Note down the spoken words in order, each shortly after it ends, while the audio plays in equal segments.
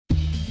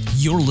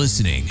You're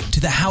listening to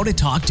the How to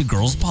Talk to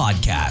Girls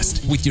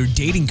podcast with your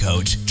dating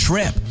coach,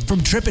 Trip, from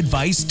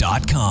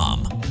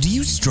tripadvice.com. Do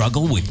you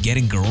struggle with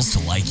getting girls to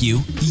like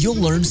you? You'll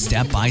learn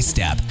step by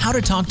step how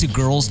to talk to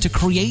girls to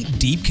create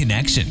deep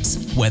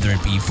connections, whether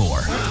it be for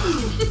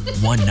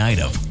one night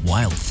of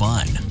wild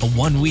fun, a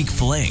 1-week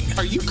fling.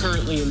 Are you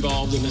currently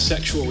involved in a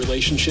sexual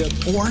relationship?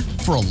 Or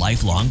for a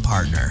lifelong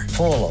partner.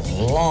 Full of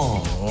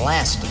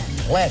long-lasting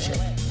pleasure.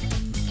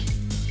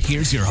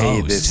 Here's your host,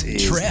 Hey, this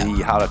is Trip.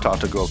 the How to Talk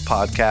to Girls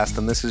podcast,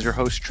 and this is your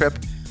host, Trip,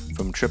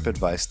 from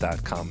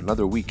tripadvice.com.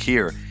 Another week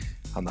here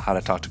on the How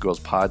to Talk to Girls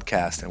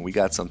podcast, and we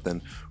got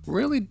something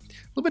really a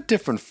little bit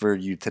different for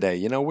you today.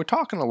 You know, we're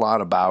talking a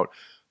lot about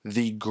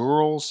the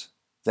girls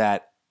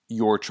that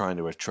you're trying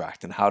to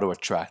attract and how to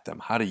attract them.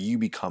 How do you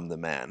become the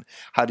man?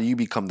 How do you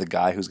become the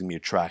guy who's going to be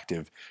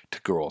attractive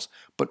to girls?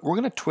 But we're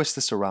going to twist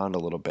this around a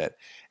little bit.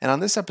 And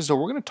on this episode,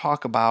 we're going to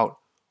talk about,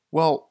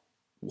 well,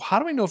 how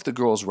do I know if the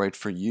girl is right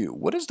for you?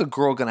 What is the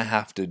girl going to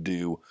have to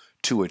do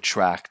to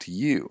attract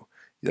you?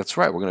 That's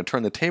right, we're going to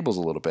turn the tables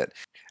a little bit.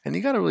 And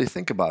you got to really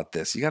think about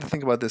this. You got to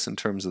think about this in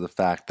terms of the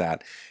fact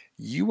that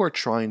you are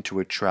trying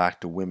to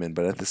attract women,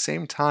 but at the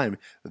same time,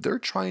 they're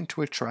trying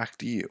to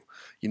attract you.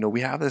 You know,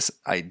 we have this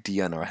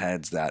idea in our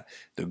heads that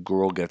the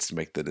girl gets to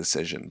make the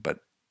decision, but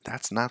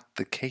that's not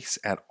the case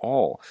at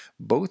all.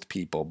 Both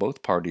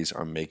parties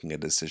are making a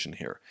decision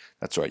here.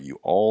 That's right, you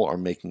all are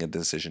making a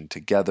decision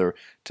together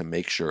to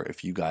make sure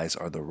if you guys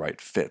are the right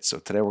fit. So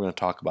today we're going to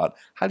talk about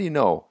how do you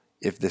know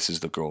if this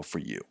is the girl for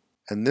you?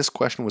 And this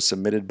question was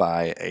submitted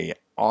by an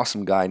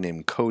awesome guy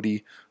named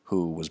Cody,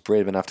 who was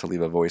brave enough to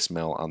leave a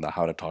voicemail on the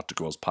How to Talk to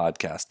Girls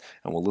podcast.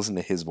 And we'll listen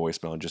to his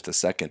voicemail in just a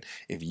second.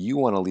 If you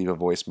want to leave a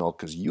voicemail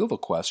because you have a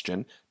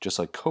question, just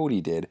like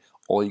Cody did,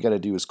 all you got to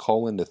do is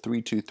call in to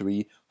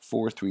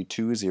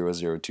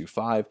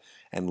 323-432-0025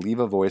 and leave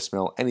a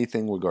voicemail,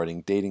 anything regarding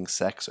dating,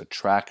 sex,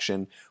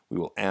 attraction. We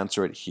will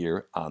answer it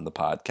here on the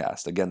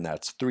podcast. Again,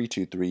 that's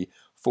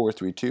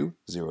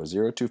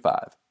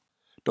 323-432-0025.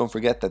 Don't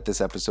forget that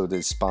this episode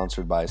is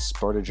sponsored by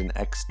Spartagen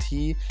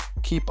XT.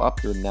 Keep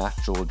up your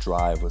natural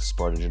drive with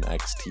Spartagen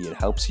XT. It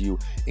helps you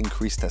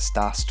increase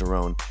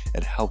testosterone.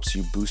 It helps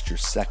you boost your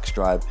sex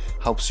drive,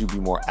 helps you be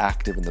more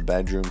active in the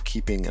bedroom,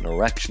 keeping an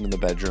erection in the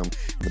bedroom.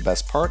 And the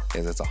best part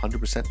is it's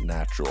 100%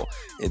 natural.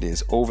 It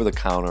is over the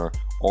counter.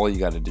 All you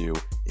got to do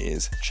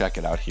is check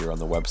it out here on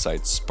the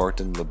website,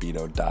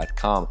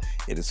 SpartanLibido.com.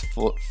 It is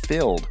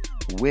filled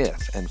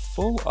with and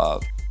full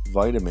of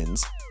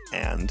vitamins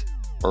and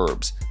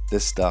herbs.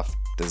 This stuff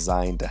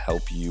designed to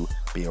help you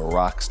be a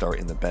rock star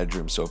in the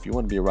bedroom. So if you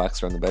want to be a rock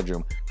star in the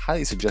bedroom,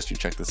 highly suggest you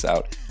check this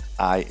out.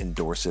 I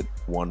endorse it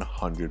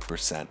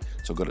 100%.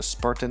 So go to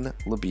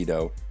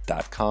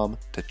SpartanLibido.com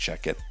to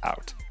check it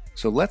out.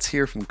 So let's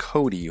hear from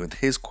Cody with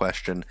his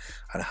question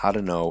on how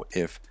to know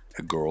if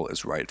a girl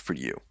is right for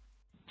you.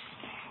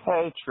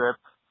 Hey, Trip.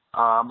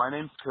 My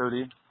name's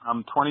Cody.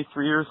 I'm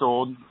 23 years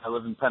old. I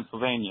live in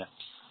Pennsylvania.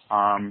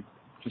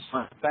 Just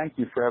want to thank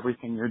you for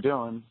everything you're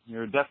doing.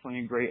 You're definitely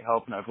a great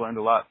help, and I've learned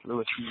a lot through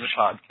listening to your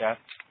podcast.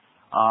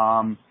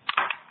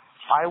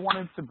 I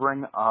wanted to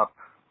bring up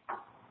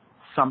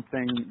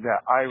something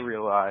that I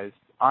realized.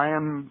 I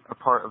am a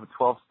part of a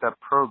 12-step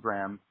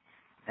program,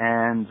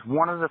 and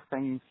one of the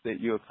things that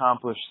you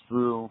accomplish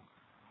through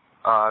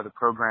the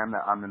program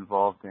that I'm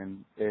involved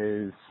in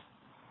is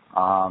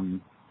a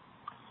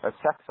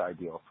sex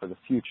ideal for the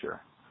future.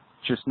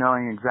 Just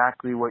knowing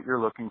exactly what you're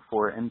looking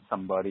for in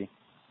somebody.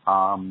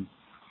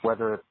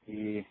 Whether it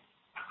be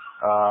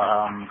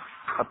a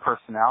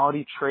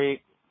personality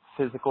trait,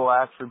 physical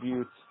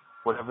attributes,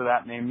 whatever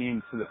that may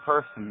mean to the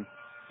person,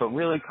 but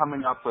really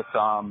coming up with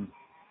a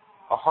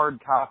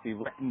hard copy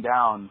written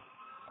down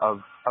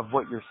of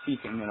what you're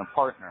seeking in a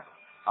partner.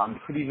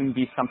 It could even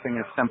be something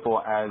as simple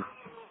as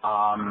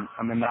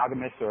a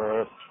monogamous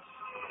or a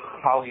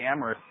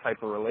polyamorous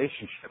type of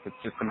relationship. It's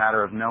just a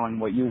matter of knowing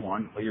what you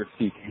want, what you're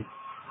seeking.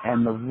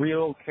 And the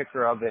real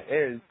kicker of it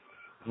is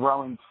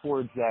growing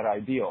towards that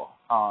ideal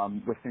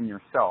within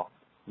yourself,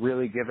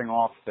 really giving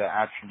off the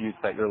attributes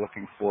that you're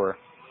looking for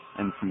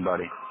in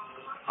somebody.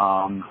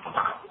 I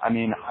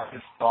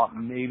just thought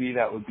maybe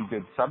that would be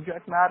good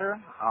subject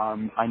matter.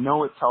 I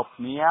know it's helped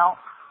me out,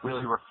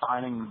 really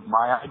refining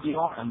my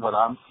ideal and what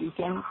I'm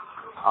seeking.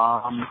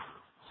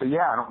 So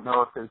yeah, I don't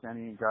know if there's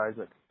any guys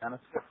that can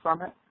benefit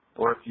from it,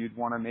 or if you'd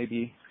want to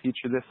maybe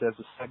feature this as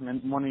a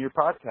segment in one of your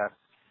podcasts.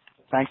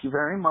 Thank you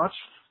very much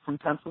from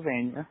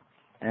Pennsylvania,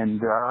 and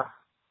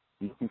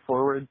looking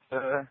forward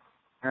to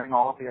hearing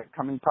all of the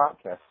upcoming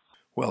podcasts.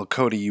 Well,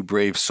 Cody, you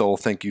brave soul,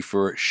 thank you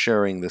for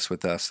sharing this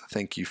with us.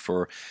 Thank you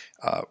for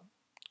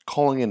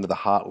calling into the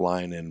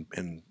hotline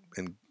and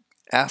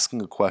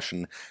asking a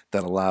question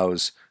that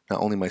allows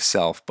not only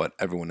myself but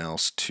everyone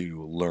else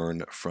to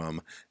learn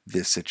from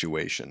this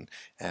situation.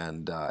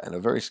 And a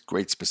very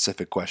great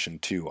specific question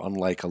too,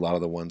 unlike a lot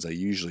of the ones I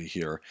usually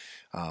hear.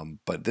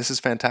 But this is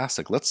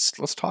fantastic. Let's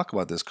talk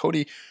about this.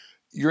 Cody,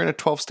 you're in a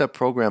 12-step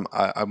program.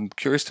 I'm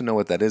curious to know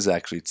what that is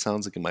actually. It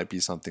sounds like it might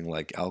be something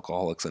like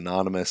Alcoholics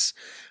Anonymous,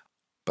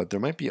 but there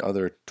might be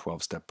other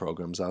 12-step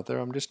programs out there.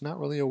 I'm just not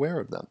really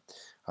aware of them.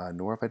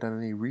 nor have I done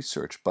any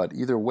research. But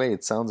either way,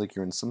 it sounds like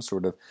you're in some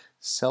sort of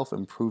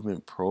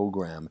self-improvement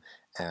program,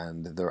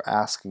 and they're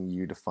asking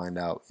you to find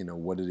out,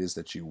 what it is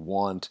that you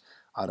want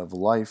out of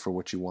life or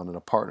what you want in a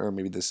partner.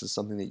 Maybe this is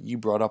something that you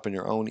brought up in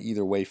your own.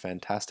 Either way,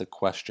 fantastic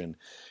question,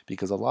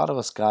 because a lot of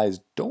us guys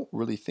don't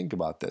really think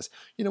about this.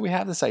 We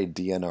have this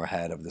idea in our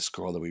head of this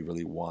girl that we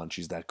really want.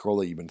 She's that girl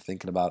that you've been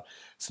thinking about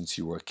since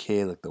you were a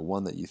kid, like the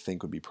one that you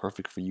think would be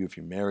perfect for you if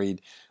you're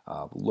married,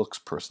 looks,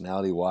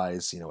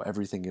 personality-wise,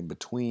 everything in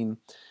between.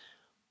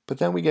 But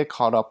then we get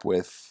caught up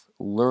with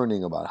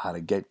learning about how to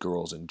get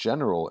girls in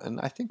general, and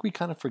I think we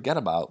kind of forget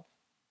about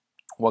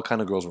what kind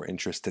of girls we're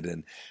interested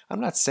in. I'm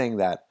not saying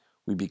that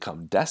we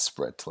become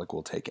desperate, like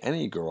we'll take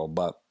any girl,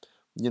 but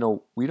we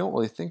don't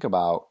really think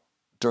about,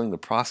 during the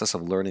process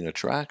of learning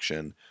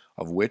attraction,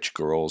 of which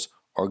girls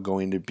are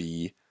going to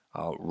be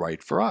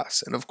right for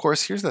us. And of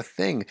course, here's the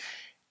thing,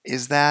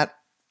 is that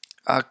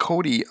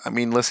Cody,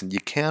 listen,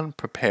 you can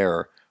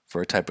prepare for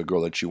a type of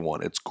girl that you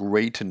want. It's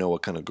great to know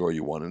what kind of girl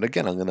you want. And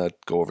again, I'm going to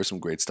go over some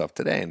great stuff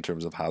today in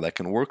terms of how that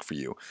can work for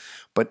you.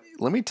 But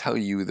let me tell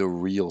you the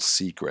real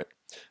secret.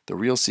 The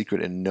real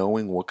secret in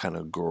knowing what kind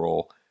of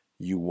girl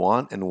you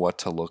want and what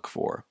to look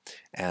for.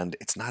 And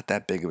it's not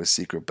that big of a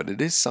secret, but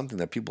it is something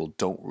that people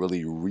don't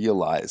really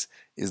realize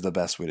is the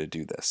best way to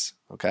do this,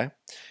 okay?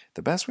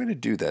 The best way to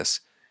do this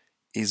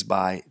is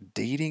by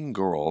dating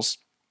girls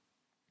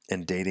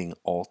and dating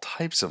all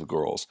types of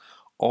girls,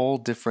 all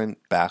different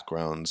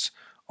backgrounds,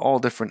 all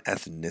different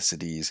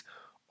ethnicities,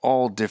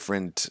 all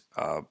different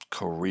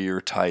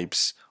career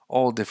types,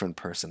 all different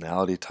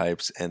personality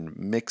types, and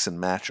mix and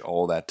match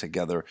all that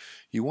together.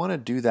 You want to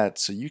do that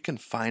so you can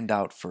find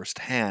out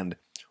firsthand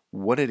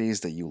what it is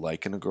that you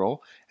like in a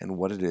girl and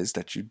what it is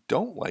that you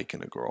don't like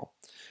in a girl.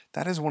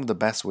 That is one of the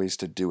best ways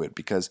to do it,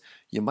 because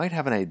you might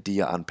have an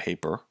idea on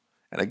paper,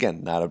 and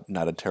again,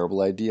 not a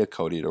terrible idea,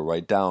 Cody, to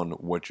write down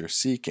what you're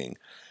seeking.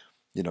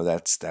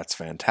 That's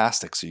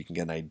fantastic. So you can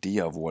get an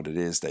idea of what it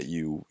is that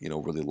you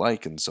really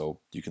like, and so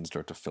you can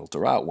start to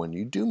filter out when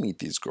you do meet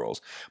these girls.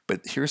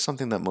 But here's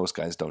something that most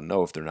guys don't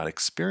know if they're not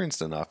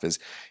experienced enough, is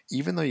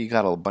even though you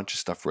got a bunch of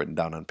stuff written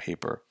down on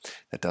paper,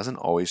 that doesn't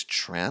always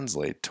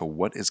translate to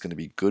what is going to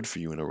be good for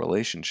you in a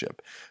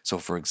relationship. So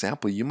for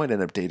example, you might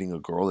end up dating a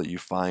girl that you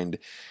find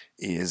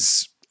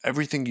is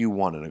everything you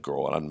want in a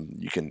girl, and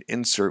you can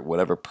insert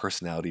whatever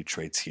personality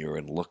traits here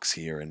and looks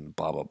here and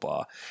blah blah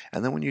blah,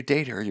 and then when you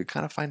date her, you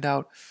kind of find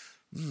out,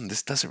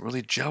 this doesn't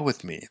really gel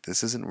with me.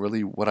 This isn't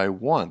really what I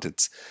want.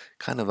 It's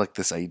kind of like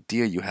this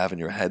idea you have in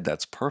your head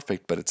that's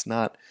perfect, but it's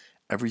not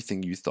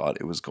everything you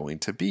thought it was going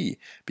to be,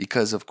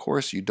 because of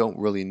course you don't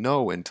really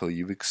know until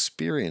you've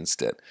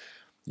experienced it.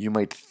 You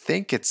might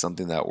think it's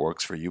something that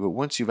works for you, but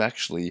once you've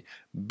actually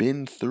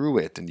been through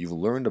it and you've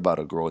learned about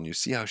a girl and you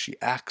see how she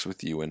acts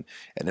with you, and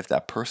if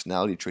that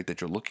personality trait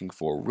that you're looking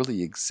for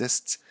really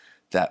exists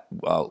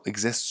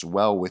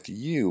well with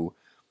you,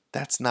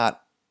 it's going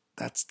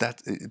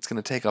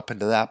to take up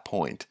into that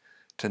point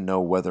to know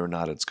whether or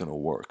not it's going to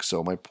work.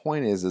 So my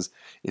point is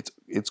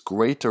it's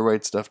great to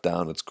write stuff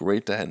down. It's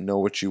great to know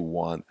what you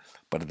want,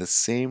 but at the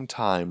same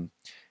time,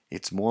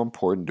 it's more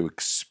important to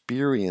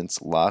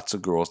experience lots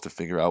of girls to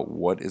figure out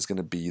what is going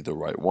to be the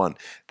right one.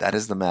 That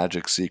is the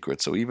magic secret.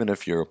 So even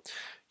if you're,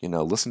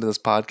 listen to this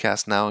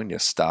podcast now and you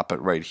stop it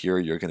right here,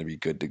 you're going to be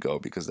good to go,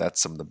 because that's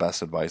some of the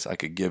best advice I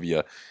could give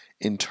you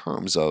in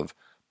terms of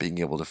being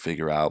able to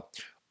figure out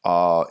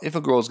if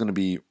a girl is going to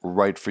be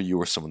right for you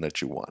or someone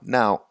that you want.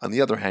 Now, on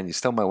the other hand, you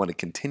still might want to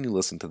continue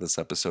listening to this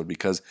episode,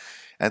 because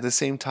at the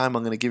same time,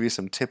 I'm going to give you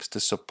some tips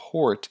to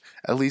support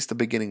at least the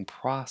beginning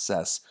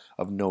process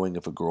of knowing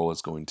if a girl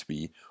is going to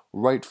be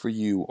right for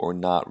you or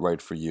not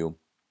right for you.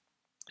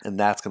 And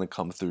that's going to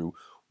come through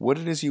what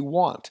it is you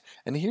want.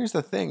 And here's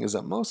the thing, is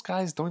that most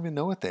guys don't even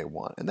know what they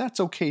want. And that's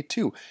okay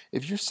too.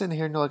 If you're sitting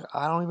here and you're like,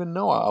 I don't even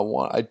know,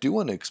 I do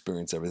want to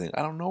experience everything.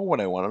 I don't know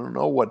what I want. I don't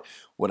know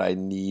what I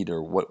need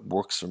or what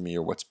works for me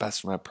or what's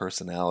best for my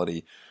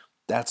personality.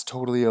 That's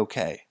totally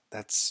okay.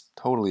 That's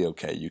totally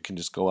okay. You can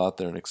just go out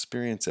there and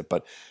experience it.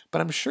 But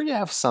I'm sure you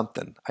have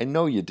something. I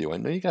know you do. I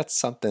know you got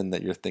something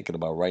that you're thinking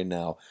about right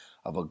now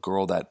of a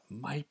girl that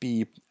might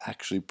be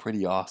actually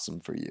pretty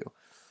awesome for you.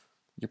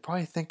 You're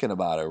probably thinking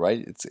about it,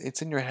 right?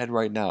 It's in your head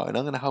right now, and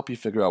I'm going to help you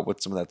figure out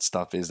what some of that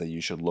stuff is that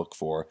you should look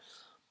for.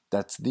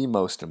 That's the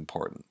most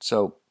important.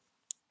 So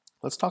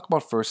let's talk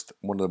about first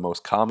one of the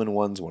most common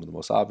ones, one of the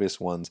most obvious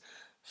ones,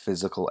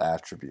 physical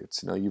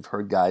attributes. You've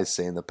heard guys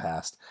say in the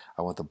past,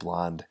 I want the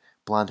blonde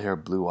hair,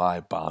 blue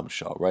eye,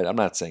 bombshell, right? I'm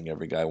not saying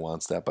every guy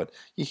wants that, but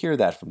you hear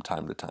that from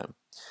time to time.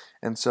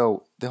 And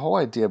so the whole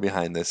idea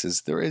behind this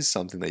is there is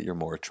something that you're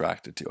more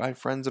attracted to. I have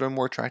friends that are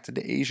more attracted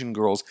to Asian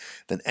girls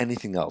than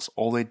anything else.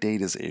 All they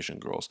date is Asian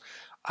girls.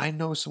 I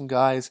know some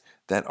guys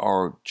that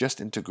are just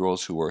into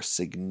girls who are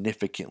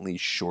significantly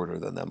shorter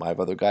than them. I have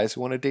other guys who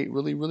want to date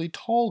really, really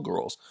tall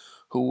girls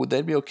who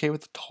they'd be okay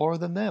with taller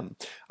than them.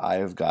 I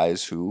have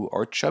guys who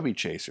are chubby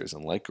chasers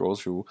and like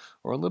girls who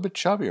are a little bit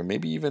chubby or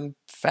maybe even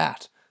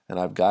fat. And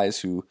I have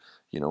guys who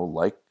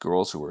like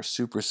girls who are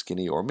super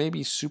skinny or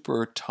maybe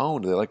super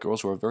toned. They like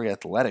girls who are very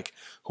athletic,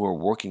 who are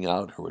working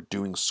out, who are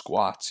doing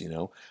squats.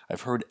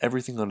 I've heard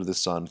everything under the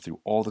sun through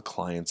all the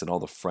clients and all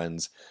the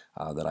friends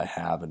that I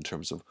have in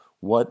terms of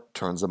what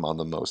turns them on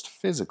the most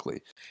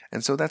physically.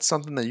 And so that's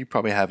something that you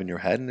probably have in your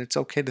head, and it's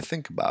okay to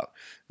think about.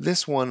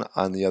 This one,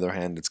 on the other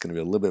hand, it's going to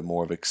be a little bit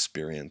more of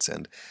experience.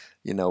 And,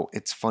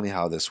 it's funny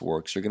how this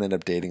works. You're going to end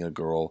up dating a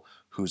girl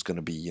who's going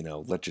to be,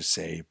 let's just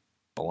say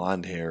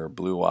blonde hair,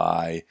 blue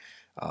eye,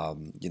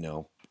 on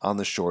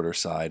the shorter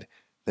side.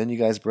 Then you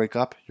guys break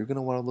up, you're going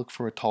to want to look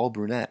for a tall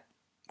brunette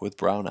with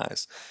brown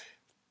eyes.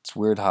 It's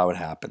weird how it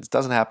happens. It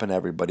doesn't happen to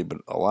everybody,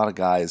 but a lot of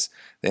guys,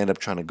 they end up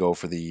trying to go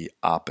for the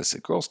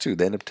opposite. Girls too,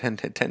 they end up tend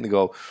to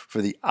go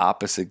for the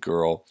opposite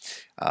girl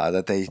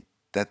that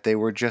they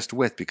were just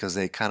with, because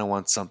they kind of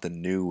want something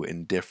new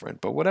and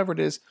different. But whatever it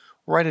is,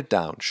 write it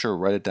down. Sure,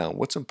 write it down.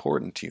 What's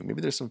important to you?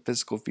 Maybe there's some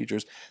physical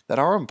features that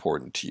are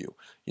important to you.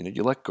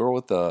 You like a girl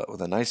with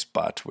a nice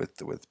butt,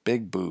 with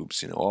big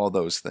boobs, all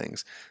those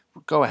things.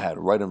 Go ahead,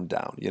 write them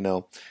down,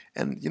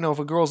 And, if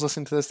a girl's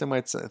listening to this, they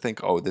might think,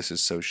 oh, this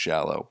is so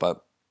shallow.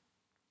 But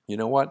you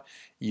know what?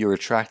 You're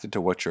attracted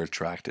to what you're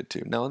attracted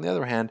to. Now, on the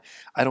other hand,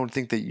 I don't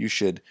think that you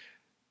should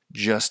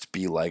just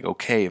be like,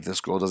 okay, if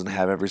this girl doesn't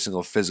have every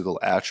single physical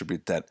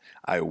attribute that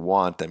I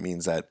want, that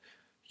means that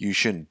you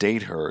shouldn't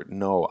date her.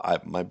 No,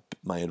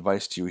 my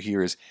advice to you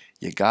here is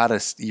you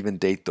gotta even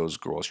date those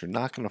girls. You're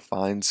not gonna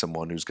find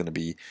someone who's gonna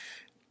be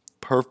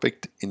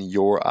perfect in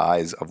your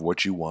eyes of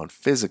what you want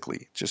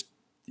physically.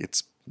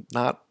 It's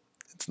not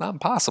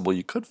impossible.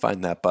 You could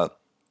find that, but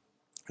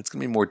it's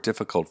going to be more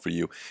difficult for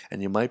you,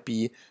 and you might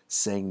be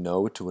saying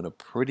no to a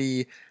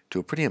pretty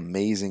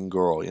amazing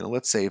girl.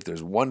 Let's say if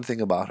there's one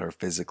thing about her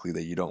physically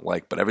that you don't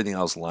like, but everything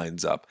else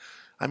lines up.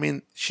 I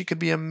mean, she could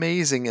be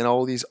amazing in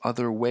all these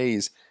other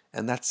ways,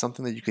 and that's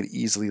something that you could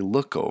easily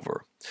look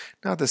over.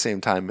 Now, at the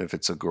same time, if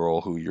it's a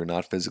girl who you're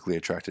not physically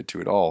attracted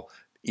to at all,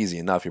 easy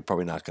enough, you're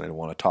probably not going to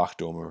want to talk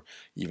to them or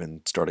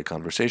even start a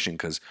conversation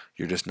because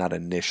you're just not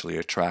initially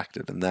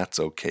attracted, and that's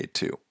okay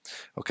too.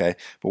 Okay?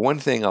 But one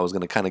thing I was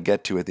going to kind of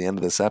get to at the end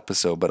of this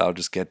episode, but I'll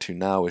just get to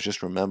now, is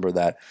just remember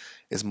that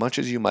as much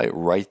as you might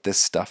write this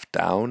stuff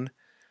down,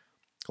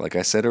 like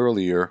I said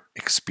earlier,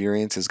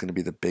 experience is going to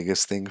be the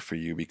biggest thing for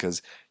you,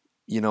 because,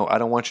 I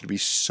don't want you to be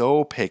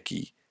so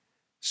picky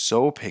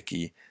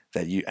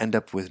that you end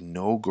up with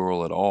no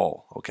girl at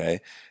all, okay?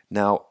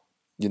 Now,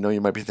 you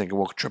might be thinking,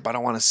 well, Trip, I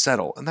don't want to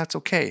settle. And that's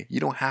okay. You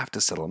don't have to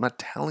settle. I'm not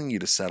telling you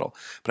to settle,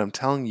 but I'm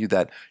telling you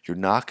that you're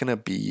not going to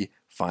be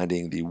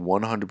finding the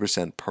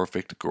 100%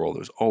 perfect girl.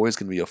 There's always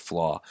going to be a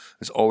flaw.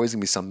 There's always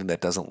going to be something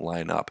that doesn't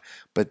line up.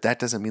 But that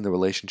doesn't mean the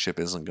relationship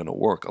isn't going to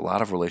work. A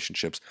lot of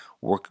relationships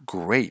work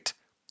great,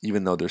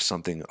 even though there's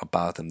something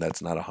about them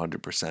that's not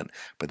 100%.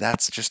 But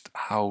that's just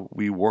how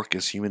we work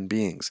as human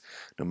beings.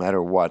 No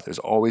matter what, there's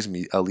always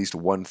at least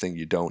one thing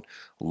you don't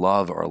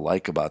love or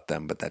like about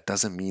them, but that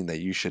doesn't mean that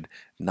you should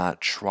not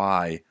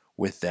try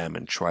with them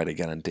and try to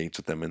get on dates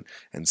with them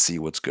and see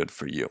what's good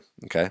for you.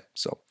 Okay?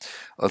 So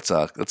let's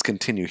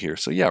continue here.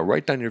 So yeah,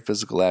 write down your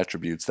physical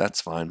attributes.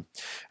 That's fine.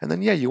 And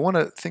then you want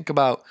to think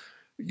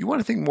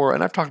more,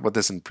 and I've talked about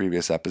this in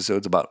previous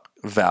episodes, about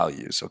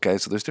values, okay?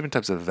 So there's different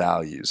types of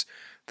values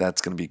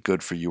that's going to be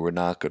good for you or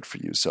not good for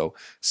you. So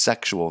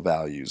sexual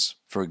values,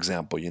 for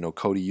example,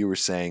 Cody, you were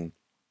saying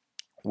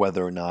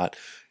whether or not,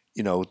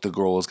 the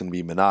girl is going to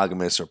be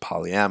monogamous or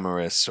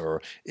polyamorous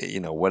or,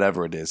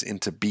 whatever it is,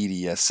 into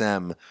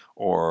BDSM,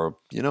 or,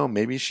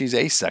 maybe she's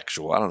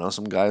asexual. I don't know.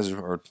 Some guys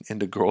are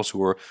into girls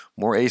who are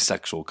more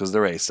asexual because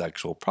they're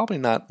asexual. Probably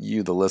not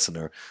you, the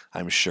listener,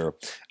 I'm sure.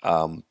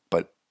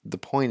 But the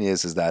point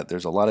is that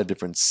there's a lot of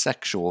different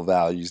sexual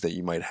values that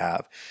you might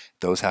have.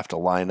 Those have to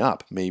line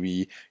up.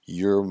 Maybe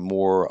you're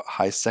more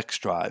high sex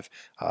drive,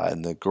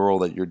 and the girl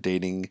that you're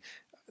dating,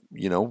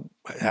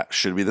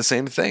 should be the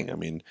same thing. I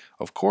mean,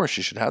 of course,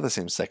 she should have the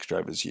same sex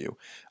drive as you.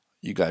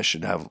 You guys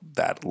should have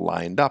that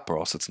lined up, or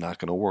else it's not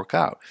going to work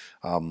out.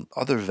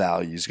 Other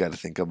values you got to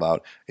think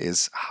about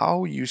is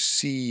how you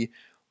see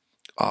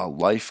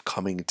life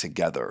coming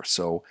together.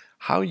 So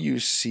how you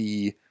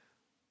see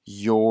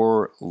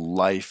your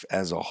life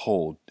as a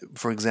whole.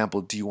 For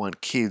example, do you want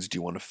kids? Do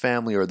you want a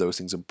family? Are those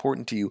things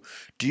important to you?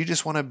 Do you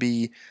just want to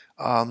be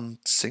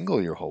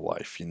single your whole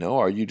life?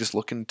 Are you just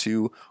looking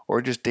to,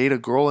 or just date a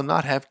girl and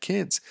not have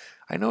kids?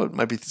 I know it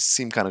might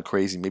seem kind of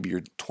crazy. Maybe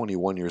you're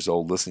 21 years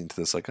old listening to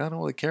this, like, I don't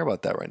really care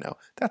about that right now.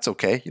 That's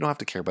okay. You don't have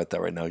to care about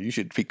that right now. You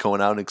should be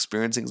going out and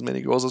experiencing as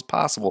many girls as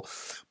possible.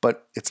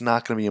 But it's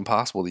not going to be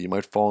impossible that you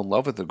might fall in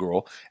love with a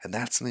girl, and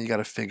that's something you got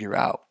to figure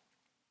out.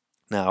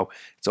 Now,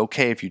 it's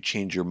okay if you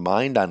change your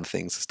mind on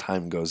things as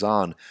time goes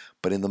on,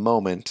 but in the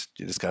moment,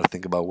 you just got to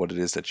think about what it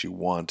is that you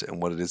want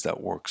and what it is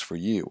that works for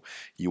you.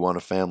 You want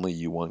a family,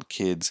 you want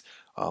kids.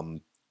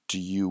 Do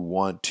you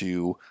want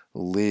to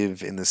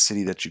live in the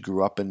city that you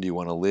grew up in? Do you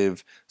want to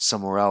live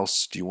somewhere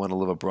else? Do you want to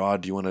live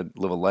abroad? Do you want to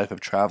live a life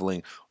of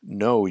traveling?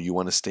 No, you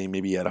want to stay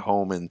maybe at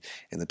home in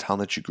the town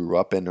that you grew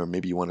up in, or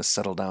maybe you want to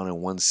settle down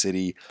in one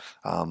city.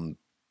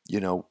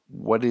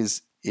 What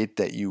is it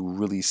that you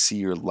really see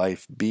your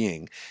life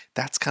being?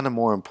 That's kind of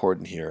more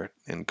important here.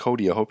 And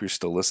Cody, I hope you're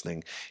still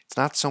listening. It's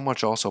not so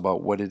much also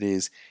about what it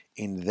is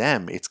in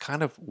them. It's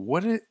kind of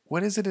what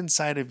is it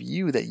inside of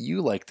you that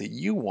you like, that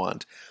you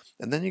want.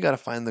 And then you got to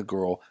find the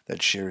girl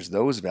that shares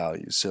those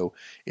values. So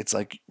it's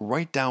like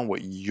write down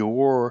what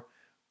your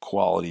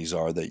qualities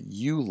are that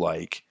you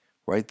like,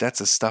 right? That's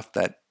the stuff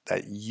that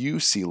you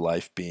see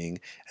life being.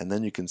 And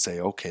then you can say,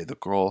 okay, the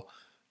girl,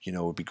 it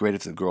would be great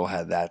if the girl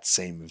had that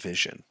same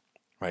vision,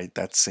 right?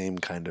 That same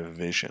kind of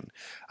vision.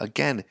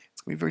 Again,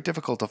 it's going to be very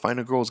difficult to find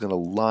a girl who's going to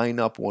line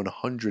up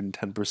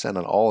 110%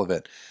 on all of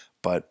it,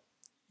 but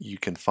you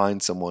can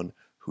find someone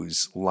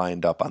who's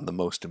lined up on the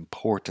most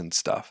important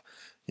stuff.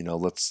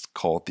 Let's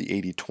call it the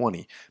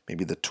 80-20,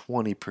 maybe the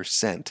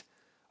 20%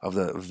 of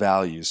the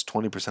values,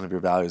 20% of your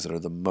values that are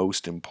the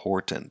most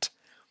important,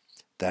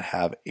 that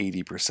have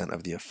 80%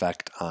 of the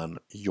effect on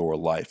your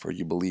life, or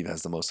you believe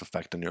has the most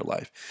effect on your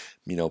life.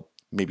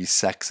 Maybe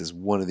sex is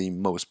one of the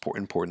most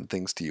important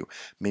things to you.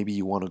 Maybe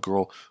you want a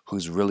girl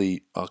who's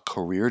really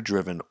career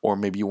driven, or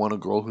maybe you want a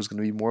girl who's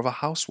going to be more of a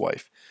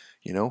housewife.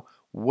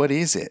 What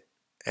is it?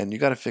 And you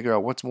got to figure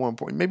out what's more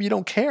important. Maybe you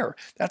don't care.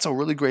 That's a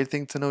really great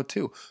thing to know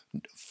too.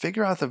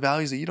 Figure out the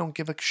values that you don't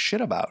give a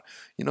shit about.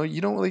 You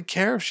don't really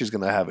care if she's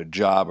going to have a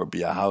job or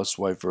be a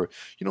housewife, or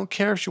you don't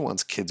care if she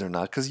wants kids or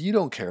not, because you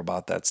don't care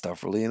about that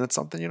stuff really. And it's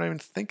something you're not even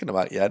thinking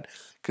about yet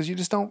because you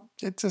just don't,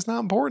 it's just not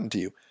important to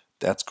you.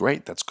 That's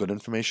great. That's good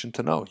information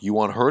to know. You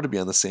want her to be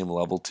on the same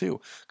level too,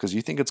 because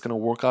you think it's going to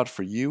work out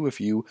for you if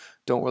you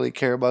don't really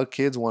care about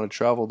kids, want to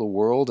travel the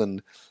world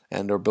and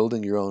are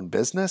building your own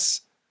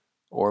business.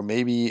 Or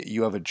maybe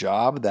you have a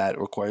job that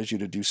requires you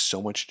to do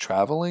so much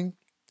traveling.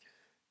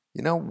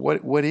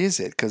 What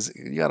is it? Because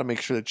you got to make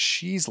sure that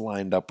she's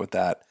lined up with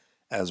that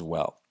as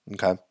well.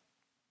 Okay.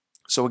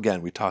 So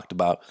again, we talked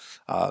about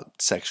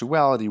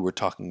sexuality. We're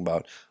talking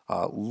about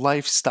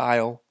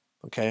lifestyle.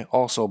 Okay.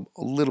 Also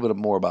a little bit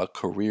more about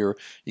career.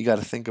 You got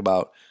to think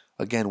about,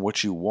 again,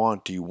 what you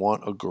want. Do you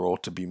want a girl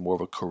to be more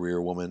of a career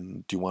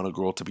woman? Do you want a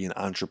girl to be an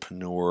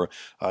entrepreneur?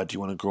 Do you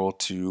want a girl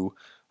to,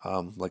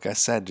 like I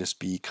said, just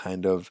be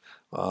kind of,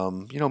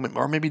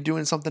 or maybe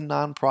doing something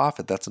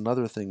nonprofit? That's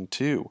another thing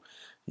too.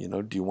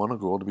 Do you want a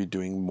girl to be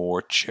doing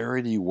more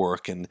charity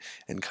work and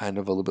kind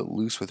of a little bit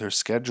loose with her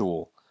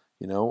schedule?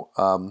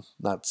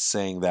 Not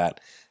saying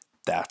that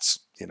that's,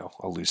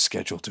 a loose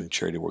schedule doing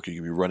charity work. You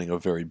could be running a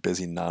very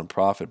busy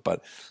nonprofit,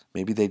 but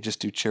maybe they just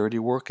do charity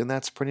work and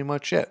that's pretty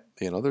much it.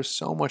 There's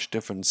so much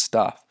different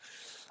stuff.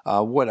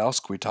 What else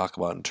can we talk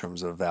about in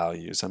terms of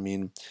values? I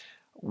mean,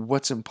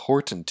 what's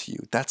important to you?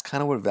 That's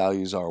kind of what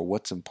values are,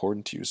 what's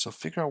important to you. So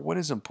figure out what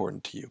is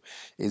important to you.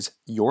 Is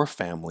your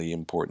family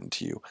important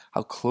to you?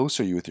 How close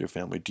are you with your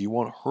family? Do you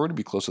want her to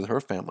be close with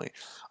her family?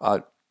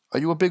 Are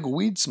you a big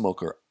weed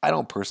smoker? I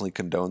don't personally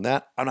condone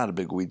that. I'm not a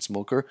big weed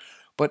smoker,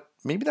 but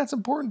maybe that's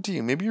important to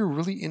you. Maybe you're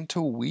really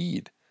into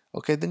weed.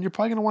 Okay, then you're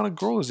probably going to want a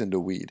girl who's into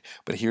weed.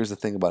 But here's the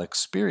thing about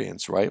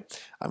experience, right?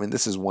 I mean,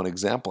 this is one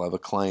example. I have a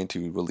client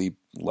who really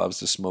loves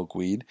to smoke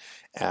weed,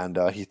 and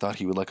he thought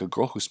he would like a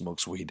girl who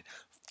smokes weed.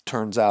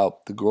 Turns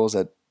out the girls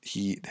that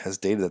he has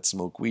dated that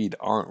smoke weed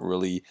aren't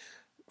really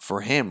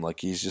for him. Like,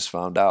 he's just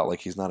found out,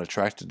 like, he's not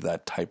attracted to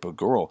that type of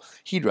girl.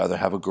 He'd rather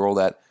have a girl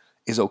that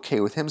is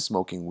okay with him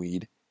smoking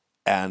weed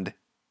and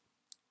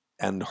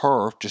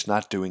her just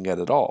not doing it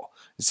at all.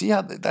 You see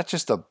how that's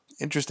just a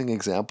interesting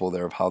example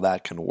there of how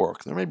that can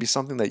work. There may be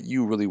something that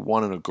you really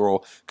want in a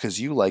girl because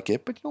you like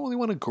it, but you don't really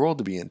want a girl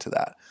to be into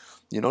that.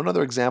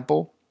 Another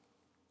example,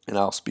 and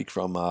I'll speak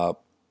from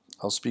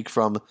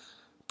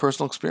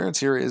personal experience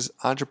here, is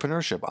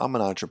entrepreneurship. I'm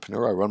an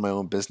entrepreneur. I run my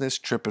own business,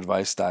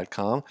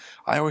 tripadvice.com.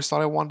 I always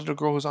thought I wanted a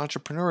girl who's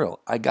entrepreneurial.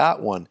 I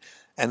got one,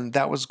 and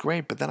that was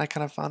great, but then I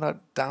kind of found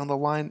out down the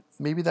line,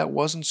 maybe that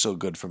wasn't so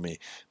good for me.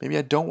 Maybe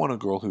I don't want a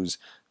girl who's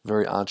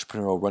very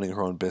entrepreneurial, running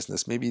her own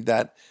business. Maybe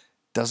that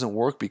doesn't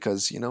work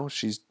because,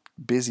 she's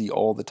busy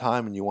all the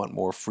time and you want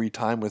more free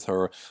time with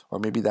her, or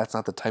maybe that's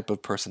not the type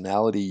of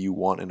personality you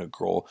want in a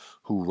girl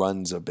who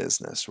runs a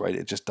business, right?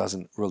 It just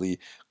doesn't really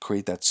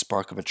create that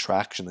spark of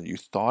attraction that you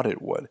thought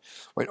it would,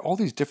 right? All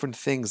these different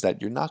things that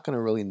you're not going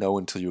to really know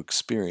until you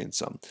experience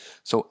them.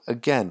 So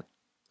again,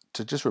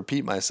 to just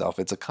repeat myself,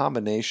 it's a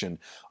combination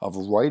of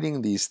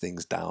writing these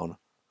things down,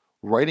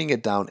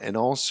 and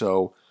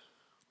also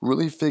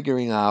really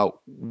figuring out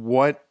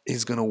what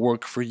is going to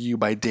work for you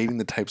by dating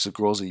the types of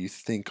girls that you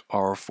think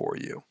are for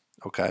you.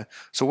 Okay,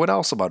 so what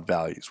else about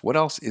values? What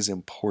else is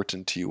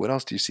important to you? What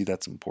else do you see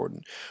that's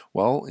important?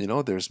 Well,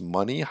 there's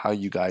money, how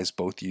you guys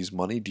both use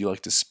money. Do you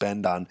like to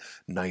spend on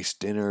nice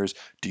dinners?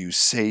 Do you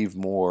save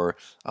more?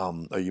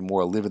 Are you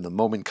more a live in the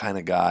moment kind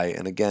of guy?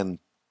 And again,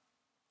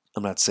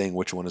 I'm not saying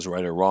which one is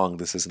right or wrong.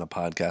 This isn't a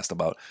podcast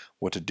about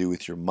what to do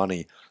with your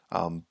money.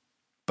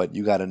 But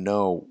you got to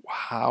know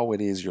how it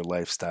is your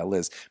lifestyle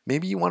is.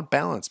 Maybe you want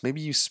balance.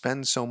 Maybe you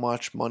spend so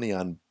much money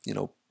on,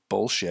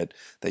 bullshit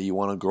that you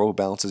want a girl who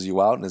balances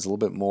you out and is a little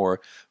bit more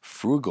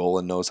frugal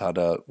and knows how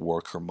to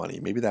work her money.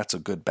 Maybe that's a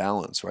good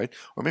balance, right?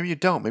 Or maybe you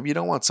don't. Maybe you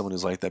don't want someone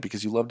who's like that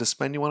because you love to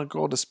spend. You want a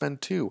girl to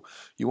spend too.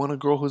 You want a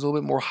girl who's a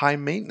little bit more high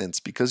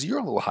maintenance because you're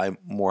a little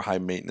more high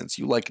maintenance.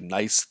 You like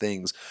nice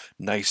things,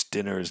 nice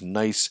dinners,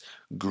 nice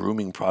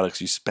grooming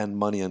products. You spend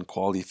money on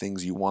quality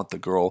things. You want the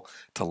girl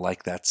to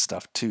like that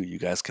stuff too. You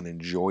guys can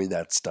enjoy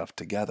that stuff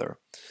together,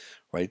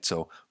 right?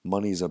 So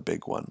money's a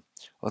big one.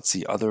 Let's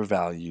see, other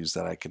values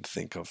that I can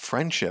think of.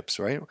 Friendships,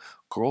 right?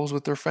 Girls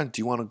with their friends.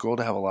 Do you want a girl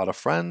to have a lot of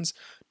friends?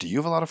 Do you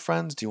have a lot of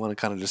friends? Do you want to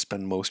kind of just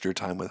spend most of your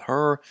time with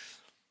her?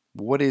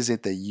 What is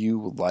it that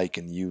you like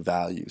and you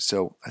value?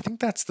 So I think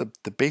that's the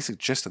basic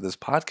gist of this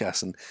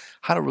podcast and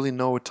how to really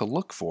know what to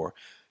look for.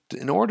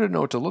 In order to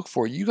know what to look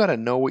for, you got to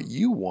know what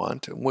you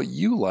want and what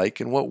you like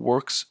and what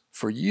works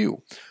for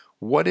you.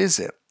 What is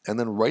it? And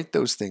then write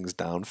those things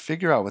down,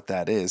 figure out what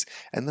that is,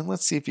 and then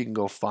let's see if you can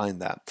go find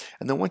that.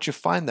 And then once you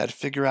find that,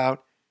 figure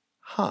out,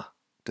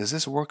 does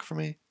this work for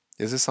me?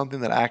 Is this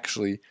something that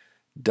actually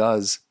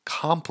does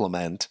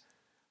complement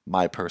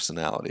my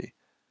personality,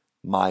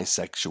 my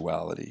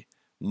sexuality,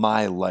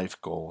 my life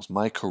goals,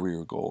 my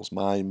career goals,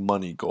 my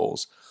money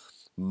goals,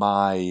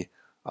 my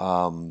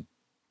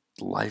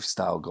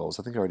lifestyle goals?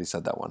 I think I already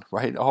said that one,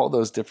 right? All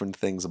those different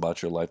things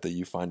about your life that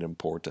you find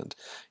important.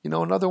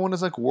 Another one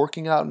is like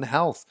working out and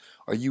health.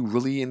 Are you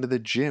really into the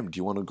gym? Do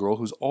you want a girl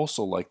who's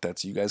also like that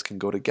so you guys can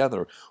go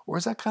together? Or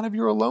is that kind of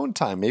your alone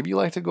time? Maybe you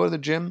like to go to the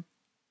gym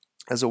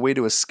as a way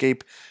to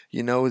escape,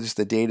 just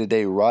the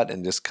day-to-day rut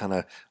and just kind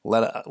of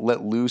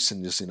let loose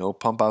and just,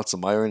 pump out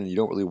some iron, and you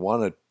don't really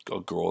want a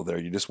girl there.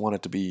 You just want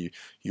it to be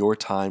your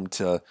time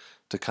to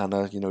kind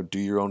of, do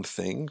your own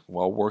thing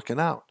while working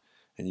out.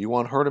 And you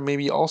want her to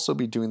maybe also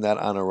be doing that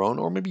on her own,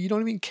 or maybe you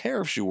don't even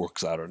care if she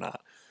works out or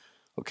not.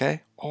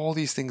 Okay? All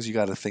these things you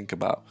got to think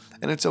about.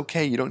 And it's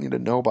okay. You don't need to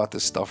know about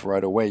this stuff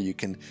right away. You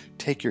can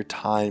take your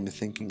time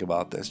thinking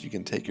about this. You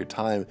can take your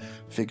time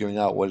figuring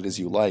out what it is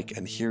you like.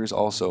 And here's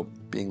also,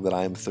 being that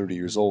I am 30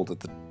 years old at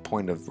the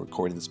point of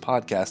recording this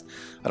podcast,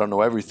 I don't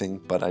know everything,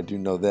 but I do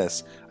know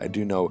this. I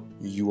do know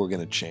you are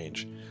going to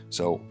change.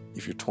 So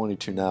if you're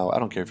 22 now, I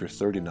don't care if you're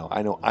 30 now,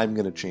 I know I'm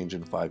going to change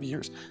in 5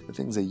 years. The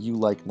things that you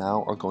like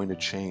now are going to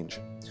change.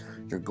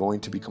 You're going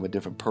to become a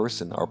different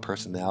person. Our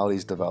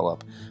personalities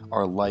develop.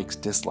 Our likes,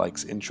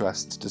 dislikes,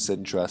 interests,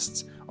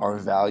 disinterests, our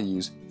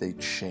values, they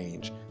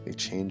change. They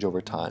change over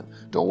time.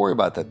 Don't worry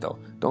about that though.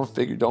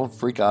 Don't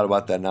freak out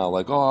about that now.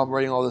 Like, I'm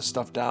writing all this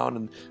stuff down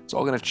and it's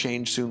all going to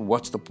change soon.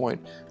 What's the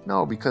point?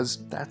 No,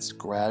 because that's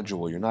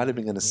gradual. You're not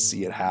even going to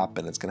see it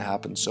happen. It's going to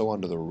happen so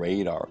under the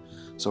radar.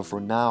 So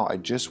for now, I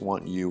just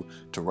want you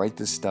to write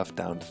this stuff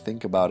down, to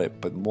think about it.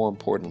 But more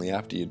importantly,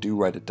 after you do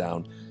write it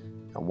down,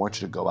 I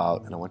want you to go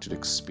out and I want you to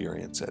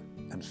experience it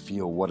and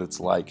feel what it's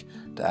like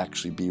to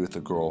actually be with a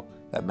girl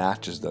that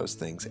matches those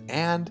things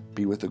and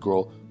be with a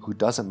girl who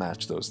doesn't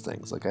match those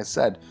things. Like I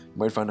said, you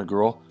might find a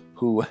girl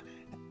who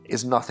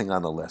is nothing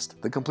on the list,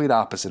 the complete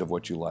opposite of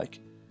what you like,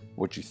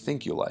 what you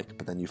think you like,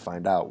 but then you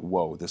find out,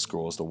 whoa, this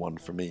girl is the one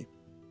for me.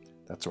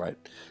 That's right.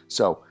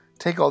 So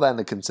take all that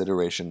into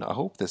consideration. I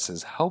hope this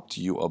has helped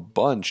you a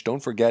bunch.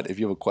 Don't forget, if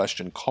you have a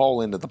question,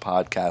 call into the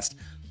podcast,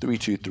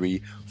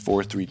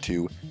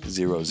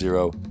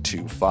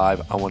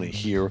 323-432-0025. I want to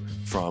hear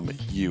from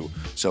you.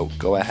 So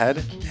go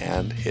ahead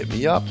and hit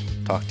me up.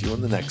 Talk to you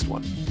on the next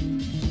one.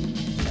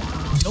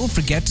 Don't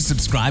forget to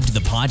subscribe to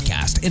the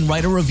podcast and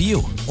write a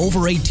review.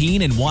 Over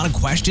 18 and want a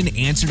question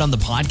answered on the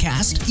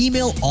podcast?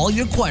 Email all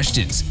your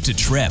questions to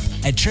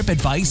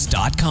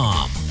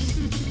trip@tripadvice.com.